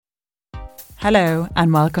Hello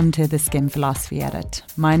and welcome to the Skin Philosophy Edit.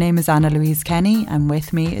 My name is Anna Louise Kenny and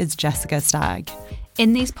with me is Jessica Stagg.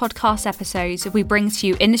 In these podcast episodes, we bring to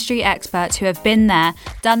you industry experts who have been there,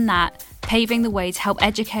 done that, paving the way to help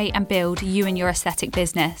educate and build you and your aesthetic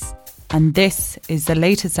business. And this is the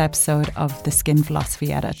latest episode of the Skin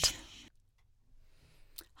Philosophy Edit.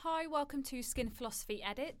 Hi, welcome to Skin Philosophy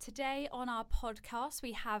Edit. Today on our podcast,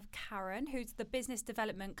 we have Karen, who's the business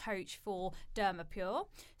development coach for Dermapure.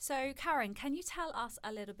 So Karen, can you tell us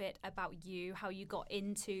a little bit about you, how you got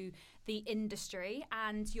into the industry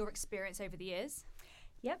and your experience over the years?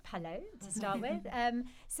 Yep, hello to start with.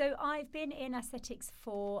 So I've been in aesthetics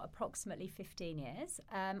for approximately 15 years.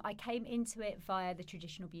 I came into it via the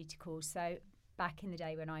traditional beauty course. So back in the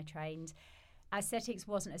day when I trained, aesthetics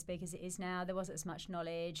wasn't as big as it is now. There wasn't as much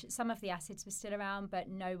knowledge. Some of the acids were still around, but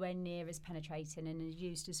nowhere near as penetrating and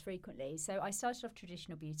used as frequently. So I started off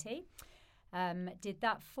traditional beauty, did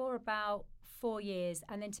that for about 4 years,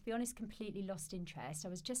 and then, to be honest, completely lost interest. I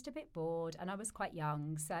was just a bit bored and I was quite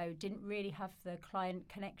young, so didn't really have the client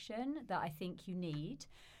connection that I think you need.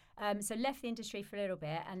 So left the industry for a little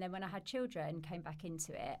bit, and then when I had children, came back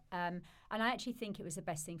into it. And I actually think it was the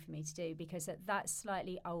best thing for me to do, because at that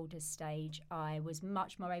slightly older stage, I was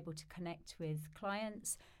much more able to connect with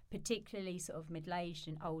clients, particularly sort of middle-aged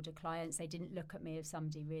and older clients. They didn't look at me as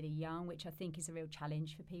somebody really young, which I think is a real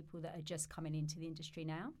challenge for people that are just coming into the industry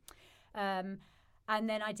now. And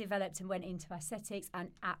then I developed and went into aesthetics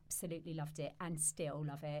and absolutely loved it and still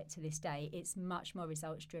love it to this day. It's much more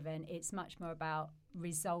results driven. It's much more about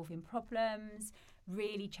resolving problems,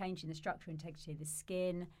 really changing the structure and integrity of the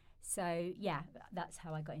skin. So yeah, that's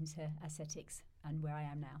how I got into aesthetics and where I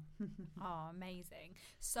am now. Oh, amazing.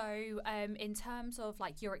 So in terms of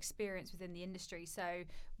like your experience within the industry, so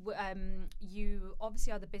you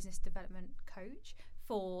obviously are the business development coach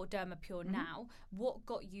for Dermapure now. What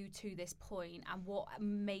got you to this point, and what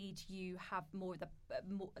made you have more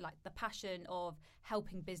the passion of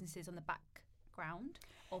helping businesses on the background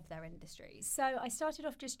of their industries? So I started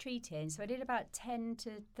off just treating. So I did about 10 to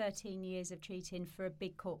 13 years of treating for a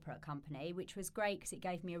big corporate company, which was great because it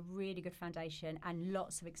gave me a really good foundation and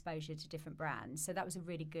lots of exposure to different brands. So that was a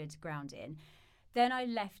really good grounding. Then I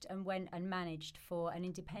left and went and managed for an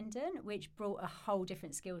independent, which brought a whole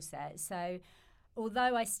different skill set. So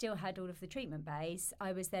although I still had all of the treatment base,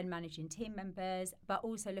 I was then managing team members, but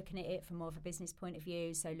also looking at it from more of a business point of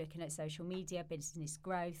view. So looking at social media, business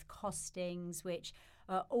growth, costings, which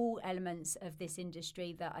are all elements of this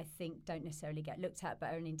industry that I think don't necessarily get looked at,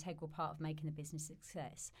 but are an integral part of making the business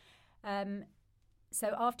success.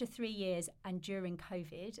 So after 3 years and during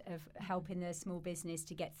COVID of helping the small business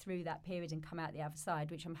to get through that period and come out the other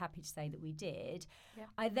side, which I'm happy to say that we did,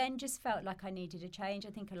 I then just felt like I needed a change. I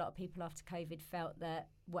think a lot of people after COVID felt that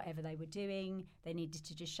whatever they were doing, they needed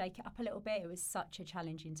to just shake it up a little bit. It was such a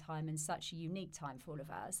challenging time and such a unique time for all of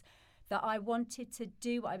us that I wanted to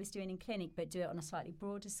do what I was doing in clinic, but do it on a slightly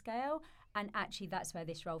broader scale. And actually, that's where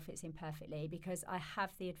this role fits in perfectly, because I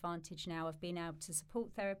have the advantage now of being able to support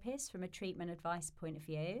therapists from a treatment advice point of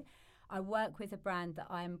view. I work with a brand that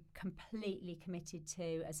I'm completely committed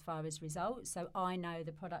to as far as results. So I know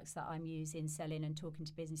the products that I'm using, selling and talking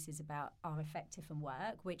to businesses about are effective and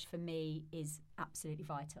work, which for me is absolutely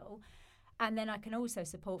vital. And then I can also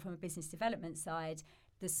support from a business development side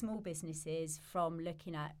the small businesses, from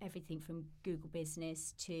looking at everything from Google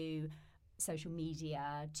Business to social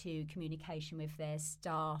media to communication with their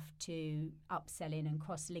staff to upselling and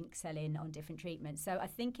cross-link selling on different treatments. So I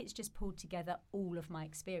think it's just pulled together all of my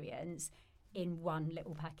experience in one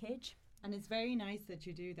little package. And it's very nice that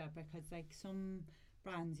you do that, because like some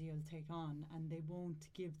brands you'll take on and they won't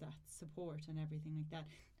give that support and everything like that.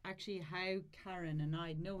 Actually, how Karen and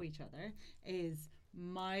I know each other is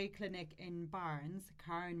my clinic in Barnes,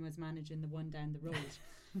 Karen was managing the one down the road.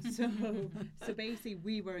 So basically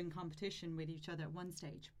we were in competition with each other at one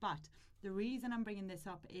stage. But the reason I'm bringing this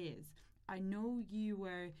up is I know you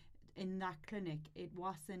were in that clinic. It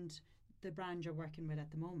wasn't the brand you're working with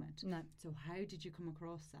at the moment. No. So how did you come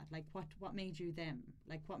across that? Like what made you them?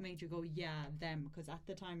 Like what made you go, yeah, them? Because at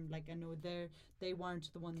the time, like I know they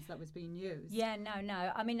weren't the ones that was being used. Yeah,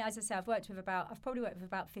 no. I mean, as I say, I've probably worked with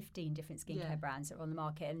about 15 different skincare brands that are on the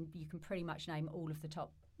market, and you can pretty much name all of the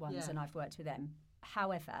top ones, and I've worked with them.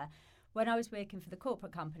 However, when I was working for the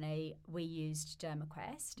corporate company, we used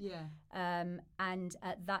DermaQuest. And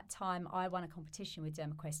at that time, I won a competition with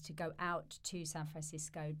DermaQuest to go out to San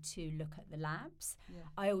Francisco to look at the labs.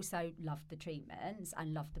 I also loved the treatments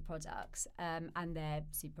and loved the products, and they're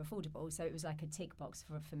super affordable. So it was like a tick box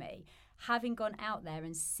for me. Having gone out there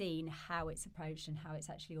and seen how it's approached and how it's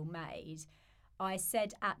actually all made, I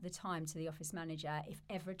said at the time to the office manager, if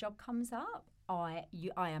ever a job comes up, I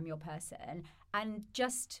am your person. And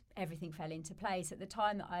just everything fell into place. At the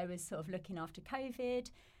time that I was sort of looking after COVID,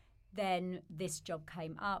 then this job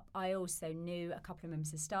came up. I also knew a couple of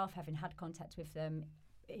members of staff, having had contact with them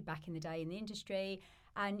back in the day in the industry.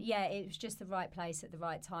 And yeah, it was just the right place at the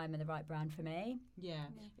right time and the right brand for me. Yeah,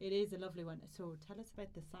 it is a lovely one. So tell us about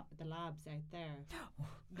the labs out there.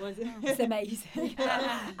 Was it? It's amazing.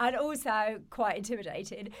 And also quite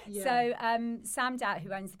intimidating. Yeah. So Sam Dout,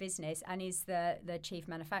 who owns the business and is the chief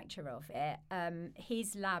manufacturer of it,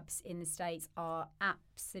 his labs in the States are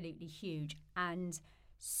absolutely huge and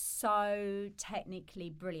so technically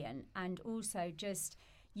brilliant. And also just,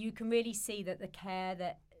 you can really see that the care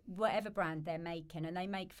that whatever brand they're making, and they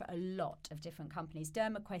make for a lot of different companies.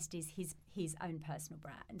 DermaQuest is his own personal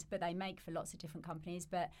brand, but they make for lots of different companies.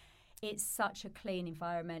 But it's such a clean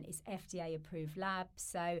environment. It's FDA approved lab,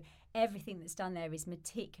 so everything that's done there is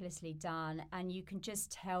meticulously done, and you can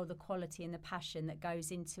just tell the quality and the passion that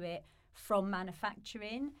goes into it from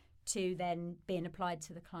manufacturing to then being applied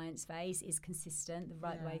to the client's face is consistent the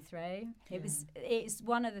right way through. It's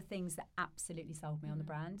one of the things that absolutely sold me on the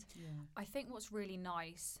brand. Yeah. I think what's really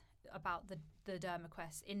nice about the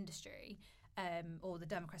DermaQuest industry, or the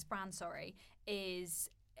DermaQuest brand, is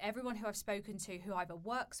everyone who I've spoken to who either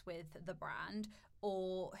works with the brand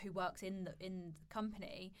or who works in the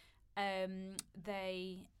company,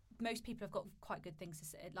 most people have got quite good things to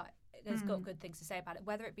say. There's got good things to say about it,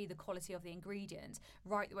 whether it be the quality of the ingredients,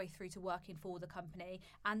 right the way through to working for the company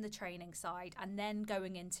and the training side, and then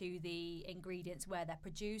going into the ingredients where they're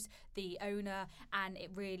produced, the owner, and it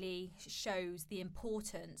really shows the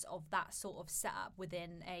importance of that sort of setup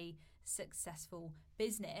within a successful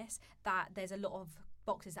business, that there's a lot of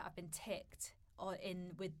boxes that have been ticked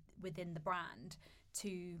within the brand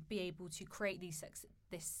to be able to create these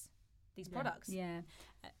products. Yeah.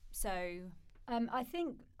 So I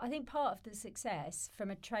think part of the success from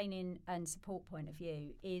a training and support point of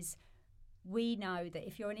view is we know that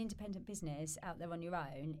if you're an independent business out there on your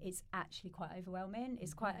own, it's actually quite overwhelming.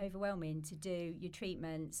 It's quite overwhelming to do your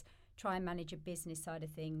treatments, try and manage your business side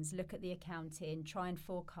of things, look at the accounting, try and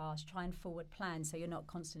forecast, try and forward plan so you're not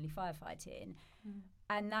constantly firefighting.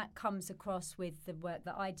 And that comes across with the work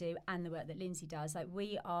that I do and the work that Lindsay does. Like,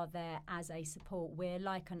 we are there as a support. We're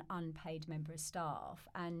like an unpaid member of staff.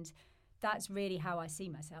 And that's really how I see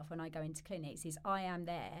myself when I go into clinics, is I am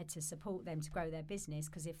there to support them to grow their business,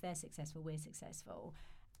 because if they're successful, we're successful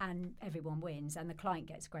and everyone wins and the client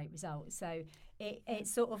gets great results. So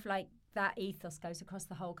it's sort of like that ethos goes across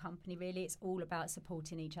the whole company, really. It's all about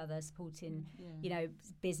supporting each other, supporting,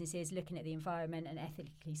 businesses, looking at the environment and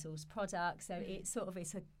ethically sourced products. So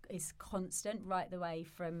it's constant right the way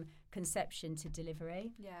from conception to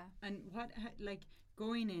delivery. Yeah. And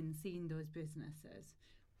going in, seeing those businesses,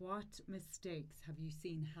 what mistakes have you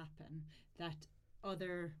seen happen that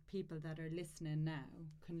other people that are listening now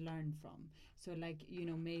can learn from? So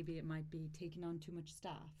maybe it might be taking on too much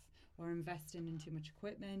staff, or investing in too much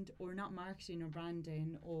equipment, or not marketing or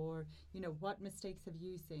branding, or what mistakes have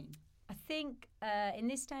you seen? I think in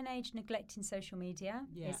this day and age, neglecting social media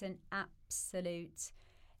is an absolute.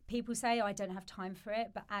 People say, I don't have time for it,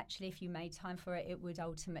 but actually if you made time for it, it would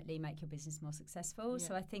ultimately make your business more successful.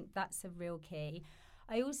 So I think that's a real key.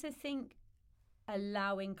 I also think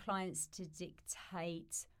allowing clients to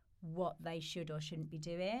dictate what they should or shouldn't be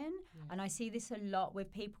doing. And I see this a lot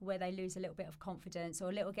with people where they lose a little bit of confidence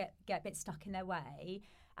or get a bit stuck in their way.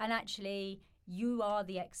 And actually, you are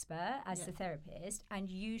the expert as the therapist, and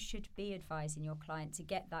you should be advising your client to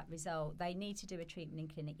get that result. They need to do a treatment in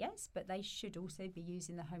clinic, yes, but they should also be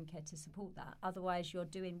using the home care to support that. Otherwise, you're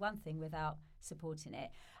doing one thing without supporting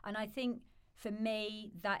it. And I think for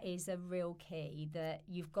me, that is a real key, that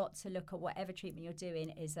you've got to look at whatever treatment you're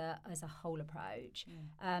doing as a whole approach.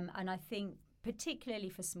 And I think particularly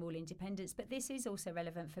for small independents, but this is also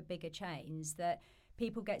relevant for bigger chains, that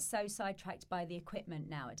people get so sidetracked by the equipment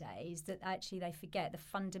nowadays that actually they forget the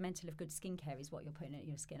fundamental of good skincare is what you're putting in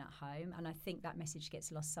your skin at home. And I think that message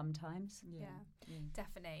gets lost sometimes. Yeah.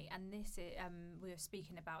 Definitely. And this is, we were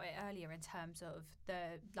speaking about it earlier in terms of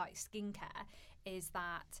the skincare, is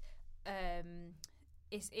that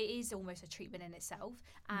it is almost a treatment in itself,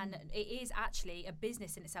 and it is actually a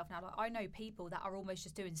business in itself now. I know people that are almost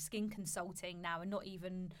just doing skin consulting now and not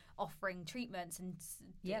even offering treatments and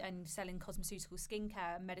selling cosmeceutical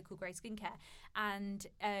skincare, medical grade skincare. And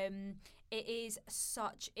it is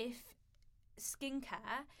such, if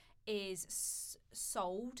skincare is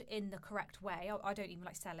sold in the correct way, I don't even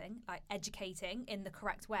like selling, like educating in the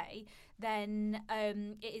correct way, then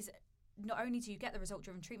it is not only do you get the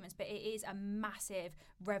result-driven treatments, but it is a massive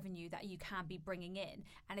revenue that you can be bringing in.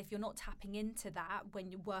 And if you're not tapping into that when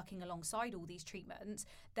you're working alongside all these treatments,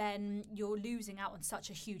 then you're losing out on such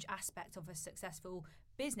a huge aspect of a successful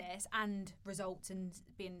business and results in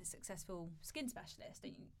being a successful skin specialist.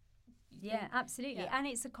 Don't you? Yeah, absolutely. Yeah. And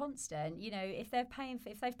it's a constant. You know, if they've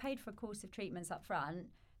paid for a course of treatments up front,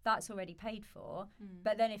 that's already paid for.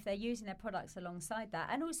 But then if they're using their products alongside that,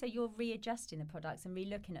 and also you're readjusting the products and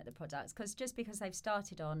re-looking at the products, because just because they've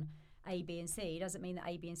started on A, B and C doesn't mean that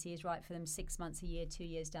A, B and C is right for them 6 months, a year, 2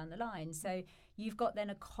 years down the line. So you've got then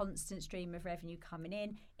a constant stream of revenue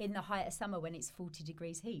coming in the height of summer when it's 40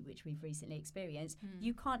 degrees heat, which we've recently experienced.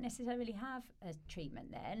 You can't necessarily have a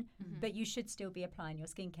treatment then, but you should still be applying your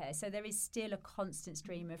skincare. So there is still a constant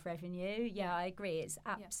stream of revenue. Yeah, I agree. It's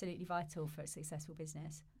absolutely vital for a successful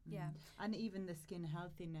business. Yeah. And even the skin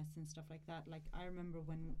healthiness and stuff like that. Like, I remember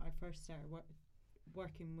when I first started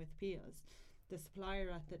working with Peels, the supplier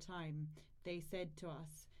at the time, they said to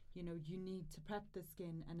us, you know, you need to prep the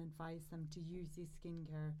skin and advise them to use these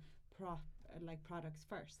skincare products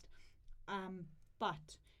first.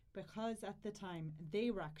 But because at the time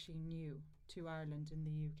they were actually new to Ireland and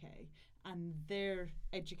the UK, and their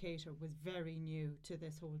educator was very new to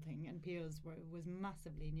this whole thing, and Peels was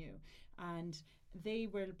massively new, and they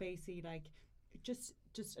were basically like, just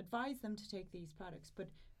advise them to take these products. But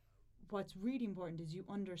what's really important is you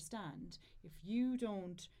understand, if you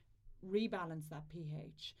don't rebalance that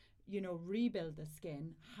pH, you know, rebuild the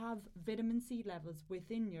skin, have vitamin C levels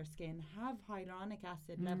within your skin, have hyaluronic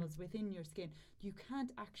acid levels within your skin, you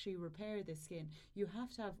can't actually repair the skin. You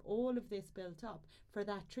have to have all of this built up for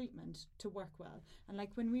that treatment to work well. And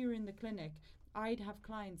like when we were in the clinic, I'd have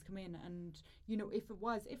clients come in and, you know, if it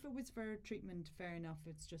was for treatment, fair enough,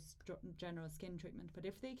 it's just general skin treatment. But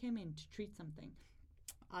if they came in to treat something,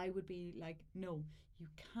 I would be like, no, you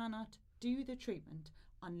cannot do the treatment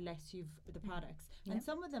unless you've the products. Yep. And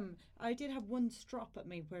some of them, I did have one strop at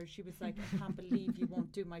me where she was like, I can't believe you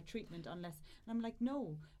won't do my treatment unless, and I'm like,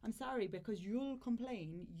 no, I'm sorry, because you'll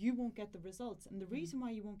complain, you won't get the results. And the reason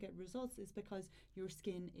why you won't get results is because your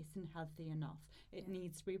skin isn't healthy enough. It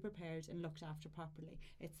needs to be prepared and looked after properly.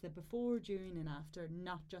 It's the before, during and after,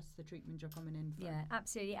 not just the treatment you're coming in for. Yeah,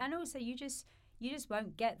 absolutely. And also you just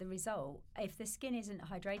won't get the result if the skin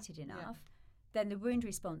isn't hydrated enough. Then the wound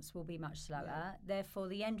response will be much slower. Therefore,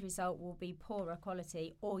 the end result will be poorer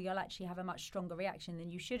quality, or you'll actually have a much stronger reaction than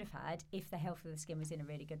you should have had if the health of the skin was in a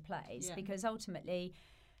really good place. Yeah. Because ultimately,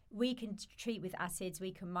 we can treat with acids,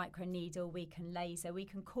 we can microneedle, we can laser, we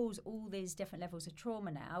can cause all these different levels of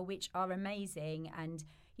trauma now, which are amazing. And,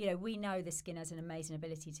 you know, we know the skin has an amazing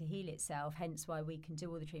ability to heal itself, hence why we can do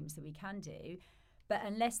all the treatments that we can do. But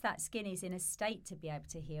unless that skin is in a state to be able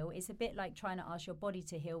to heal, it's a bit like trying to ask your body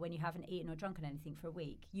to heal when you haven't eaten or drunken anything for a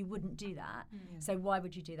week. You wouldn't do that. So why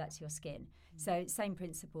would you do that to your skin? So same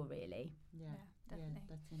principle, really. Yeah, definitely.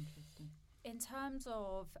 That's interesting. In terms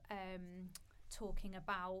of talking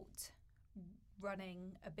about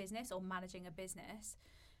running a business or managing a business,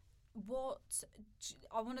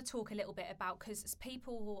 I want to talk a little bit about, because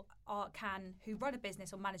people who run a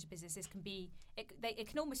business or manage a business, it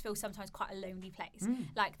can almost feel sometimes quite a lonely place.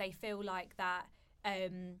 Like they feel like that they're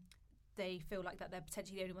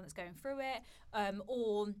potentially the only one that's going through it,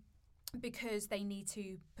 or because they need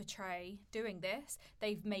to portray doing this,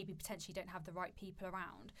 they maybe potentially don't have the right people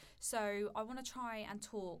around. So I want to try and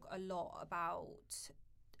talk a lot about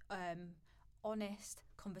honest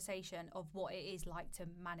conversation of what it is like to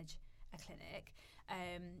manage a clinic.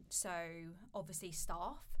 So obviously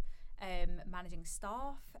staff, managing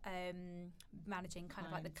staff, managing kind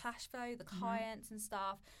of like the cash flow, the clients and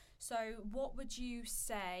stuff. So what would you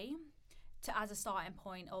say as a starting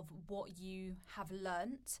point of what you have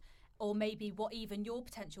learnt, or maybe what even your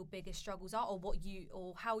potential biggest struggles are,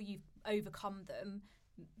 or how you've overcome them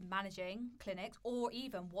managing clinics, or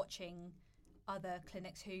even watching other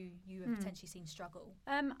clinics who you have potentially seen struggle?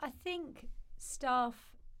 I think staff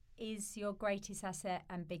is your greatest asset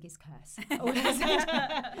and biggest curse. All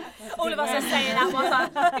of us are saying that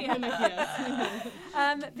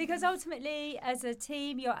one. Because ultimately, as a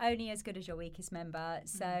team, you're only as good as your weakest member.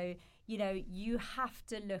 So, you know, you have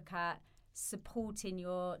to look at supporting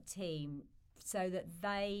your team so that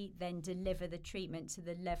they then deliver the treatment to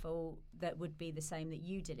the level that would be the same that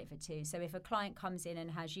you deliver to. So if a client comes in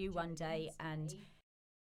and has you one day and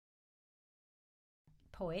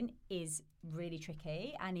point is really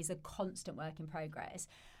tricky and is a constant work in progress.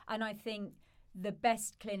 And I think the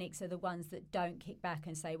best clinics are the ones that don't kick back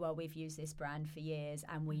and say, well, we've used this brand for years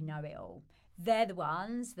and we know it all. They're the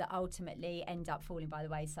ones that ultimately end up falling by the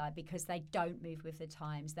wayside because they don't move with the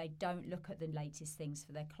times. They don't look at the latest things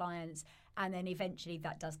for their clients. And then eventually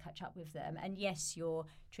that does catch up with them. And yes, your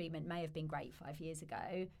treatment may have been great 5 years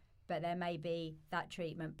ago, but there may be that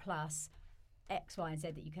treatment plus X, Y, and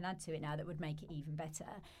Z that you can add to it now that would make it even better.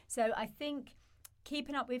 So I think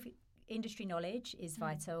keeping up with industry knowledge is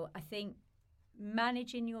vital. I think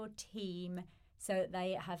managing your team so that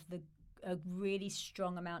they have a really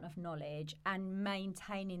strong amount of knowledge and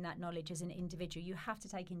maintaining that knowledge as an individual. You have to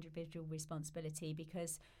take individual responsibility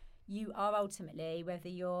because you are ultimately, whether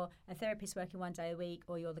you're a therapist working 1 day a week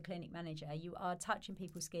or you're the clinic manager, you are touching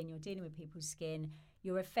people's skin, you're dealing with people's skin,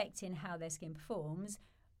 you're affecting how their skin performs.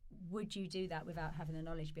 Would you do that without having the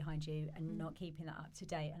knowledge behind you and not keeping that up to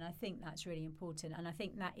date? And I think that's really important. And I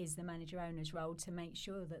think that is the manager-owner's role to make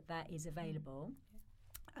sure that that is available.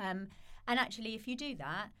 And actually, if you do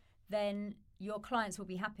that, then your clients will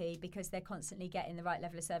be happy because they're constantly getting the right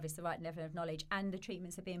level of service, the right level of knowledge, and the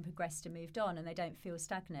treatments are being progressed and moved on and they don't feel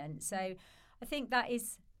stagnant. So I think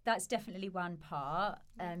that's definitely one part.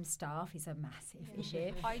 Staff is a massive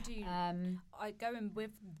issue. I do. I go in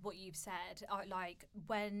with what you've said.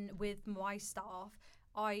 When with my staff,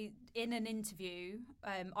 in an interview,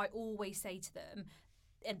 I always say to them,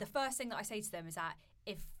 and the first thing that I say to them is that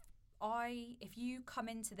if you come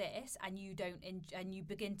into this and you don't and you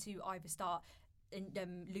begin to either start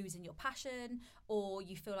losing your passion or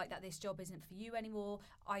you feel like that this job isn't for you anymore,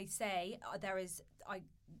 I say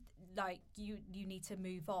you need to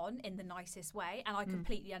move on in the nicest way. And I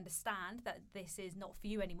completely understand that this is not for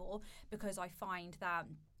you anymore, because I find that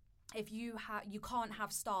if you can't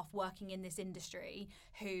have staff working in this industry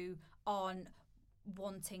who aren't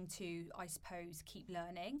wanting to, I suppose, keep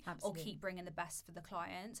learning or keep bringing the best for the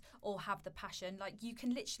client or have the passion. Like, you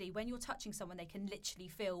can literally, when you're touching someone, they can literally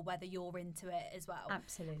feel whether you're into it as well.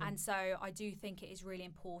 Absolutely. And so I do think it is really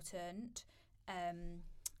important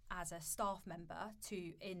as a staff member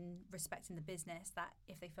in respecting the business, that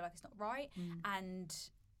if they feel like it's not right, and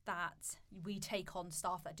that we take on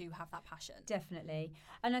staff that do have that passion. Definitely.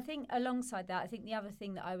 And I think alongside that, I think the other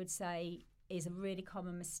thing that I would say is a really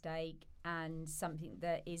common mistake and something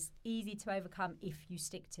that is easy to overcome if you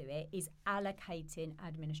stick to it is allocating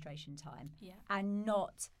administration time and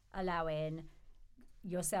not allowing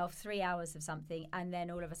yourself 3 hours of something and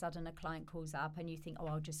then all of a sudden a client calls up and you think, oh,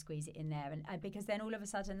 I'll just squeeze it in there. And because then all of a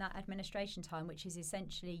sudden that administration time, which is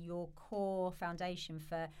essentially your core foundation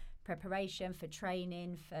for preparation, for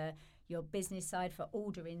training, for your business side, for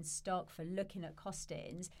ordering stock, for looking at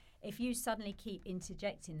costings, if you suddenly keep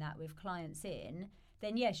interjecting that with clients in,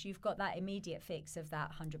 then yes, you've got that immediate fix of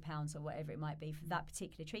that £100 or whatever it might be for that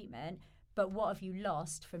particular treatment. But what have you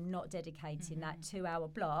lost from not dedicating that 2 hour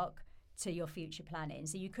block to your future planning?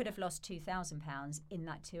 So you could have lost £2,000 in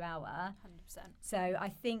that 2 hour. 100%. So I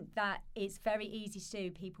think that it's very easy to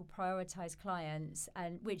do. People prioritise clients,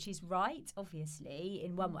 and which is right, obviously,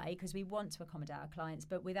 in one way, because we want to accommodate our clients,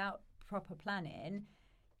 but without proper planning,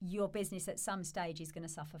 your business at some stage is going to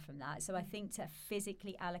suffer from that. So I think to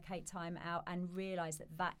physically allocate time out and realise that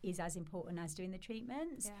that is as important as doing the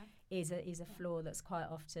treatments is a flaw that's quite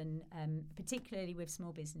often, particularly with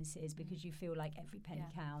small businesses, because you feel like every penny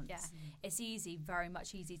counts. Yeah, it's very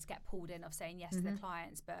much easy to get pulled in of saying yes to the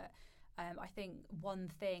clients. But I think one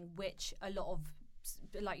thing which a lot of,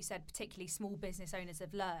 like you said, particularly small business owners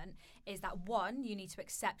have learned is that, one, you need to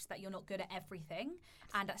accept that you're not good at everything,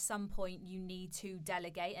 and at some point you need to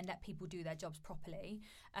delegate and let people do their jobs properly.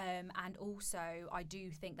 And also, I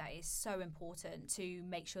do think that it's so important to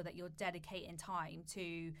make sure that you're dedicating time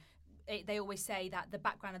to. They always say that the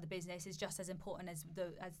background of the business is just as important as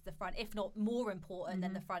the front, if not more important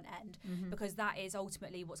than the front end, because that is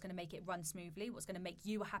ultimately what's going to make it run smoothly, what's going to make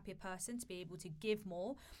you a happier person to be able to give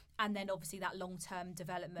more, and then obviously that long-term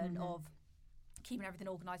development of keeping everything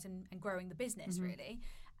organised and growing the business, really.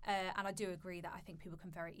 And I do agree that I think people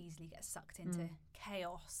can very easily get sucked into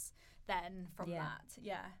chaos then from that.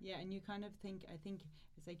 Yeah, and you kind of think, I think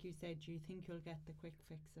it's like you said, you think you'll get the quick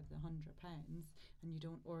fix of the £100 and you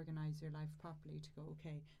don't organise your life properly to go,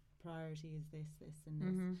 okay, priority is this and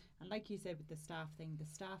this. And like you said with the staff thing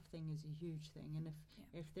is a huge thing, and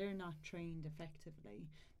if they're not trained effectively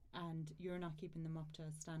and you're not keeping them up to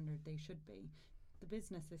a standard they should be, the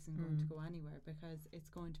business isn't going to go anywhere, because it's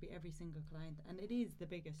going to be every single client, and it is the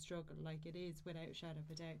biggest struggle. Like, it is without a shadow of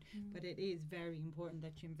a doubt. But it is very important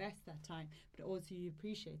that you invest that time, but also you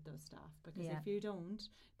appreciate those staff, because if you don't,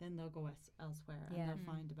 then they'll go elsewhere and they'll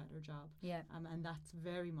find a better job. And that's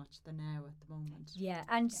very much the now at the moment.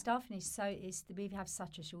 And staffing we have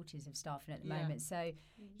such a shortage of staffing at the moment, so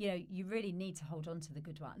you know, you really need to hold on to the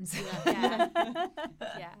good ones. Exactly.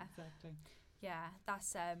 Yeah,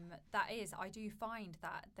 that is. I do find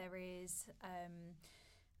that there is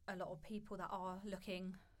a lot of people that are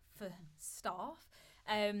looking for staff,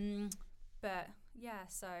 but yeah.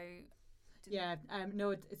 So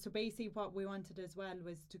so basically, what we wanted as well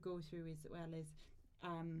was to go through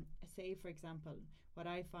say, for example, what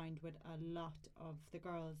I find with a lot of the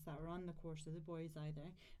girls that are on the course, or the boys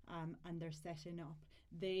either, and they're setting up,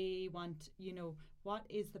 they want, you know, what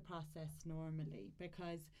is the process normally?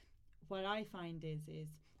 Because what I find is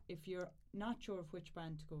if you're not sure of which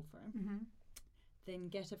brand to go for, then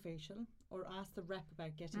get a facial, or ask the rep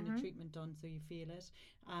about getting a treatment done so you feel it,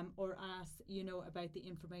 or ask, you know, about the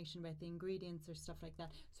information about the ingredients or stuff like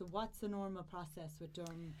that. So what's the normal process with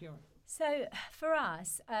DermaPure? So for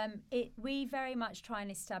us, we very much try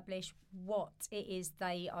and establish what it is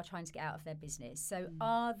they are trying to get out of their business. So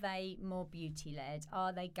are they more beauty-led?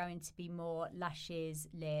 Are they going to be more lashes,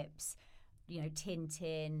 lips, you know,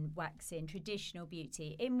 tinting, waxing, traditional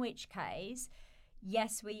beauty? In which case,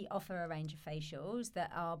 yes, we offer a range of facials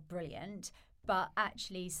that are brilliant, but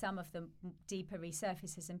actually some of the deeper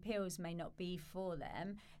resurfaces and peels may not be for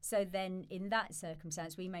them. So then in that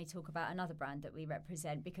circumstance, we may talk about another brand that we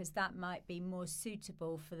represent, because that might be more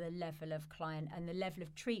suitable for the level of client and the level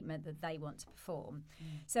of treatment that they want to perform.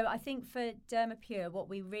 So I think for DermaPure, what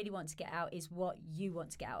we really want to get out is what you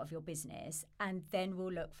want to get out of your business, and then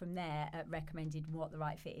we'll look from there at recommending what the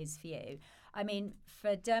right fit is for you. I mean,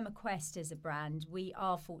 for DermaQuest as a brand, we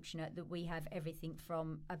are fortunate that we have everything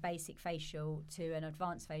from a basic facial to an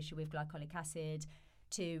advanced facial with glycolic acid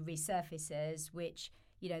to resurfacers, which,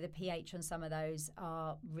 you know, the pH on some of those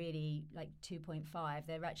are really like 2.5.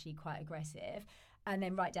 They're actually quite aggressive. And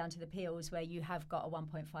then right down to the peels, where you have got a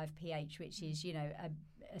 1.5 pH, which is, you know,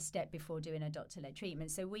 a step before doing a doctor-led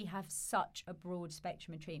treatment. So we have such a broad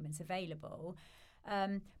spectrum of treatments available.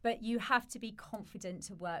 But you have to be confident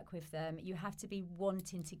to work with them. You have to be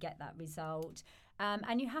wanting to get that result.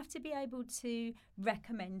 And you have to be able to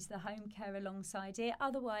recommend the home care alongside it.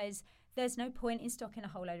 Otherwise, there's no point in stocking a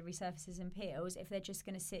whole load of resurfaces and peels if they're just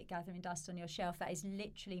going to sit gathering dust on your shelf. That is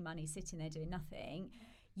literally money sitting there doing nothing.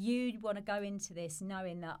 You want to go into this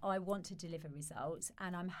knowing that I want to deliver results,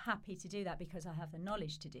 and I'm happy to do that because I have the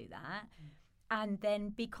knowledge to do that. And then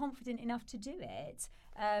be confident enough to do it.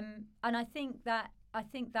 And I think that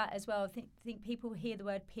as well. I think people hear the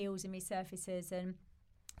word peels and resurfaces and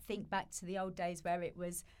think back to the old days where it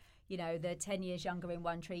was, you know, the 10 years younger in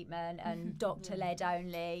one treatment and doctor-led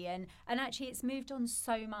only. And actually it's moved on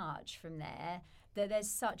so much from there that there's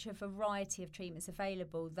such a variety of treatments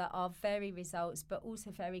available that are very results, but also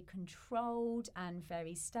very controlled and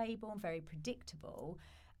very stable and very predictable,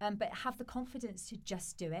 but have the confidence to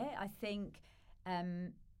just do it. I think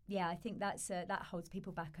I think that holds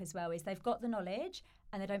people back as well, is they've got the knowledge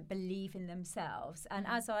and they don't believe in themselves. And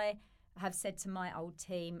as I have said to my old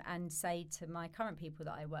team and say to my current people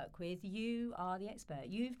that I work with, you are the expert.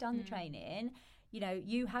 You've done the training. You know,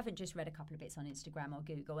 you haven't just read a couple of bits on Instagram or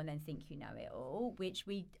Google and then think you know it all, which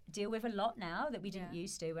we deal with a lot now that we didn't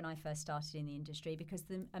used to when I first started in the industry, because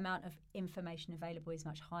the amount of information available is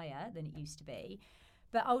much higher than it used to be.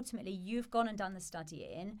 But ultimately, you've gone and done the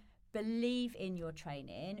studying. Believe in your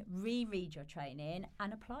training, reread your training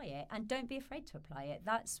and apply it. And don't be afraid to apply it.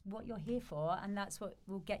 That's what you're here for, and that's what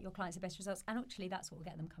will get your clients the best results. And actually, that's what will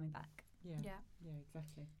get them coming back. Yeah,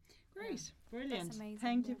 exactly. Great, brilliant. That's amazing.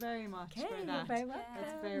 Thank you very much for that. You're very welcome.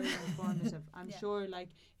 That's very informative. I'm sure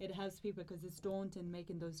like it helps people, because it's daunting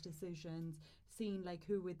making those decisions, seeing like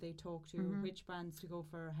who would they talk to, which brands to go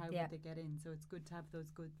for, how would they get in. So it's good to have those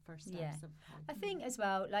good first steps. I think as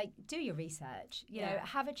well, like, do your research. You know,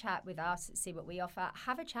 have a chat with us, see what we offer.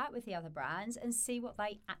 Have a chat with the other brands and see what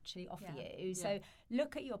they actually offer you. So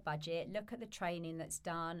look at your budget, look at the training that's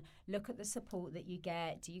done, look at the support that you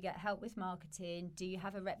get. Do you get help with marketing? Do you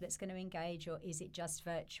have a rep that's going to engage, or is it just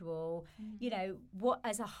virtual? You know, what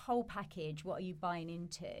as a whole package, what are you buying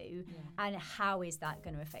into, and how is that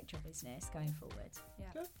going to affect your business going forward?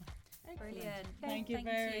 Brilliant. Thank you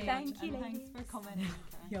very much. Thank you, and thanks for coming.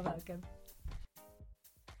 You're welcome.